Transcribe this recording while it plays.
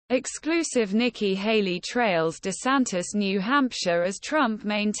Exclusive Nikki Haley trails DeSantis New Hampshire as Trump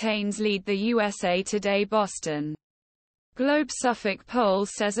maintains lead. The USA Today Boston Globe Suffolk poll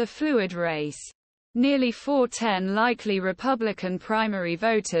says a fluid race. Nearly 410 likely Republican primary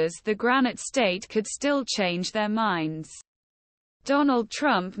voters. The Granite State could still change their minds. Donald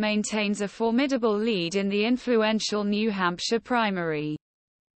Trump maintains a formidable lead in the influential New Hampshire primary,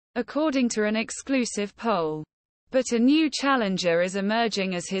 according to an exclusive poll. But a new challenger is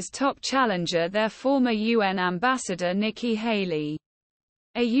emerging as his top challenger, their former UN ambassador Nikki Haley.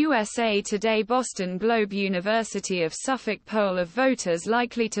 A USA Today Boston Globe University of Suffolk poll of voters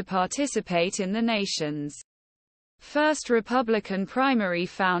likely to participate in the nation's first Republican primary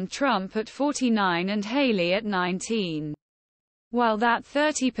found Trump at 49 and Haley at 19. While that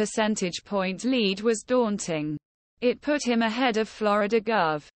 30 percentage point lead was daunting, it put him ahead of Florida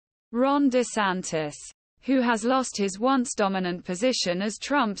Gov. Ron DeSantis, who has lost his once dominant position as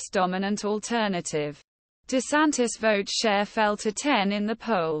Trump's dominant alternative. DeSantis' vote share fell to 10 in the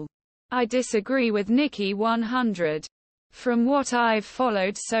poll. I disagree with Nikki 100. From what I've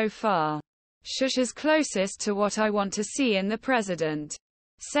followed so far, Shush is closest to what I want to see in the president,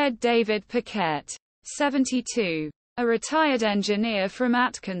 said David Paquette, 72, a retired engineer from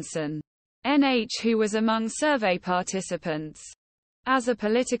Atkinson, NH, who was among survey participants. As a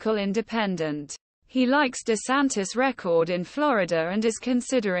political independent, he likes DeSantis' record in Florida and is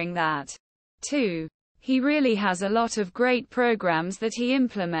considering that, too. He really has a lot of great programs that he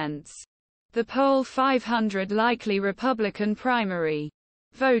implements. The poll 500 likely Republican primary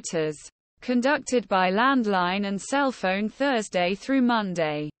voters, conducted by landline and cell phone Thursday through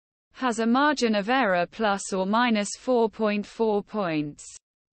Monday, has a margin of error plus or minus 4.4 points.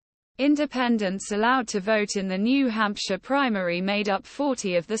 Independents allowed to vote in the New Hampshire primary made up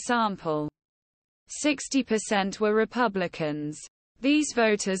 40 of the sample. 60% were Republicans. These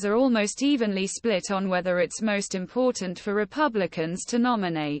voters are almost evenly split on whether it's most important for Republicans to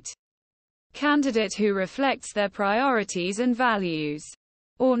nominate a candidate who reflects their priorities and values,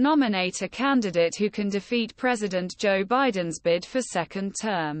 or nominate a candidate who can defeat President Joe Biden's bid for second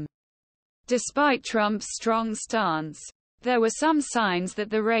term. Despite Trump's strong stance, there were some signs that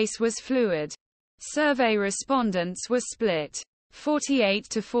the race was fluid. Survey respondents were split, 48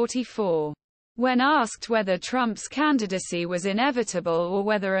 to 44. When asked whether Trump's candidacy was inevitable or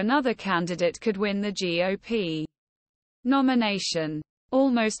whether another candidate could win the GOP nomination,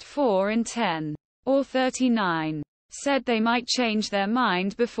 almost 4 in 10, or 39, said they might change their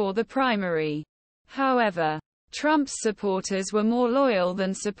mind before the primary. However, Trump's supporters were more loyal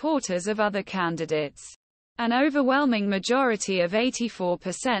than supporters of other candidates. An overwhelming majority of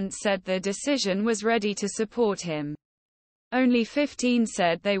 84% said their decision was ready to support him. Only 15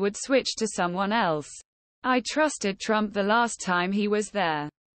 said they would switch to someone else. I trusted Trump the last time he was there.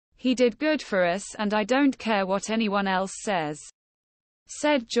 He did good for us and I don't care what anyone else says,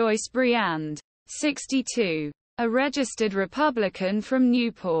 said Joyce Briand, 62, a registered Republican from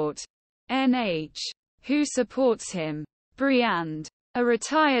Newport, NH, who supports him. Briand, a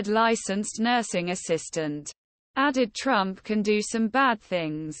retired licensed nursing assistant, added Trump can do some bad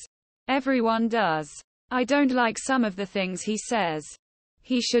things. Everyone does. I don't like some of the things he says.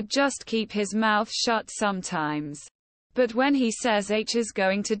 He should just keep his mouth shut sometimes. But when he says H is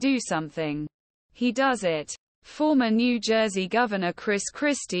going to do something, he does it. Former New Jersey Governor Chris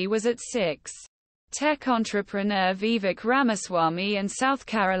Christie was at 6. Tech entrepreneur Vivek Ramaswamy and South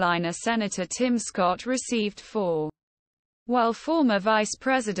Carolina Senator Tim Scott received 4. While former Vice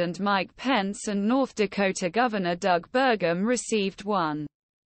President Mike Pence and North Dakota Governor Doug Burgum received 1.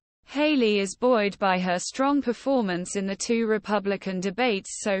 Haley is buoyed by her strong performance in the 2 Republican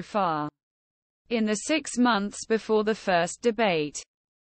debates so far. In the 6 months before the first debate,